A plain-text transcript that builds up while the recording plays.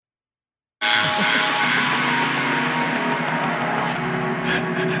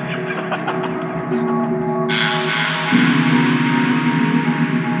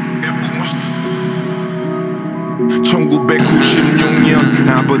1996년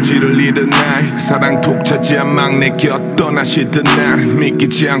아버지를 잃은 날 사랑 독차지한 막내 곁 떠나시던 날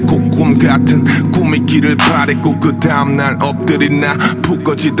믿기지 않고 꿈같은 꿈이 길을 바랬고 그 다음날 엎드린 나 푹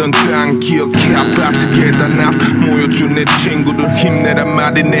꺼지던 땅 기억해 아파트 계단 앞 모여준 내 친구들 힘내란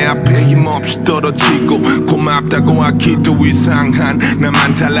말이 내 앞에 힘없이 떨어지고 고맙다고 하기도 이상한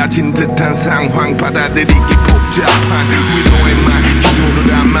나만 달라진 듯한 상황 받아들이기 복잡한 위로의 말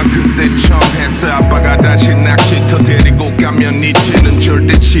기도를 아마 그때 처음 했어 아빠가 다시 낚시터 데리고 가면 이제는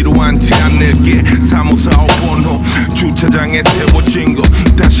절대 지루하지 않을게 3545번호 주차장에 세워진 거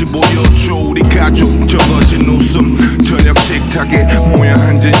다시 보여줘 우리 가족 적어진 웃음 저녁 식탁에 모여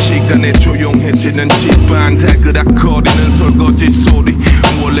앉은 시간에 조용해지는 집안 달그락거리는 설거지 소리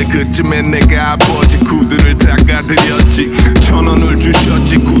원래 그쯤에 내가 아버지 구두를 닦아드렸지 1,000원을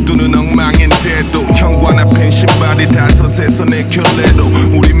주셨지 구두는 엉망인데도 현관앞엔 신발이 5에서 내 켤레로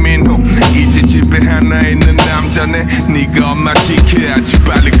우리 민호 이제 집에 하나 있는 남자네 네가 엄마 지켜야지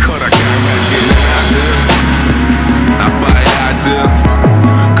빨리 커라 강하게는 아들 아빠의 아들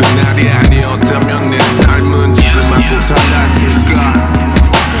그날이 아니었다면 내 삶은 지금하고 달랐을까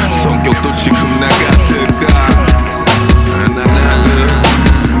성격도 지금 나 같을까 난 아들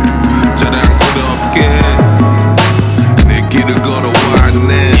자랑스럽게 내 길을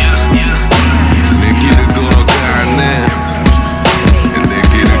걸어왔네 내 길을 걸어가네 내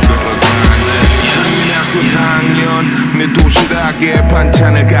길을 걸어가네 중학교 4학년 내 도시락에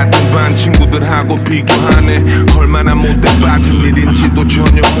반찬을 같은 반 친구들하고 비교하네 얼마나 못돼 빠진 일인지도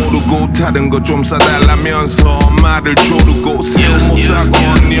전혀 모르고 다른 거 좀 사달라면서 엄마를 조르고 새 옷 못 사고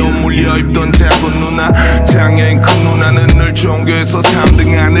언니 옷 물려입던 작은 누나 장애인 큰 누나는 늘 종교에서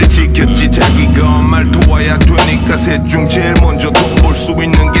 3등 안을 지켰지 자기가 엄마를 도와야 되니까 셋 중 제일 먼저 돈 벌 수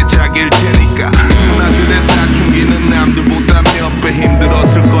있는 게 자기일 테니까 누나들의 사춘기는 남들보다 몇 배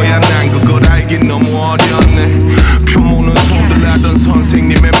힘들었을 거야 난 그걸 알긴 너무 어렸네 표모는 손들라던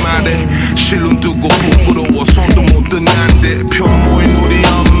선생님의 말에 실눈 뜨고 부끄러워 손도 못 드는데 표모인 우리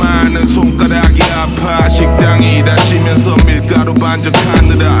엄마는 손가락이 아파 식당에 일하시면서 밀가루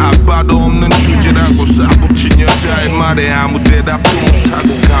반죽하느라 아빠도 없는 주제라고 싸붙인 여자의 말에 아무 대답도 못하고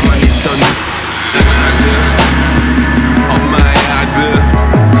가만히 있던 아들 엄마의 아들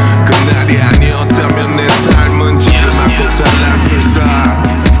그날이 아니었다면 내 삶은 지금하고 달랐을까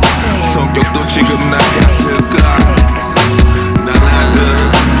성격도 지금 나 같을까 난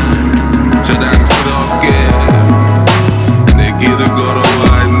아들 자랑스럽게 내 길을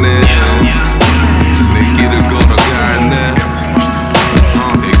걸어왔네 내 길을 걸어가네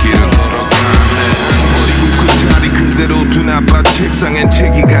내 길을 걸어가네 버리고 그 자리 그대로 둔 아빠 책상엔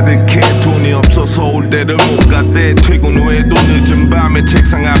책이 가득해 돈이 없어 서울대를 못 갔대 퇴근 후에도 늦은 밤에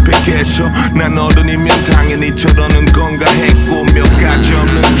책상 앞에 계셔 난 어른이면 당연히 저러는 건가 했고 몇 가지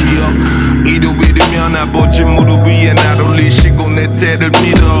없는 기억 일요일이면 아버지 무릎 위에 날 올리시고 내 때를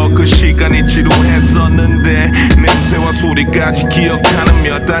밀어 그 시간이 지루했었는데 냄새와 소리까지 기억하는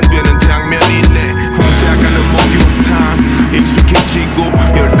몇 안 되는 장면이네 혼자 가는 목욕탕 익숙해지고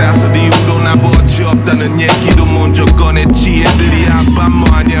 15 이후로 아버지 없다는 얘기도 먼저 꺼냈지 애들이 아빠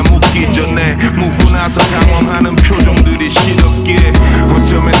뭐하냐 묻기 전에 묻고 나서 당황하는 표정들이 싫었기에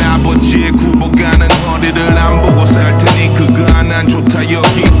어쩌면 아버지의 굽어가는 허리를 안 보고 살 테니 그거 난 좋다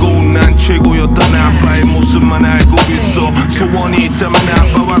여기고 난 최고였던 아빠의 모습만 알고 있어 소원이 있다면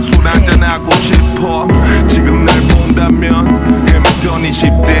아빠와 술 한잔하고 싶어 지금 날 본다면 헤맸던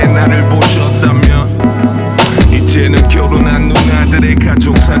 20대 나를 보셨다면 이제는 결혼한 누나들의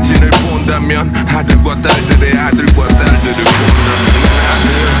가족 사진을 본다면 아들과 딸들의 아들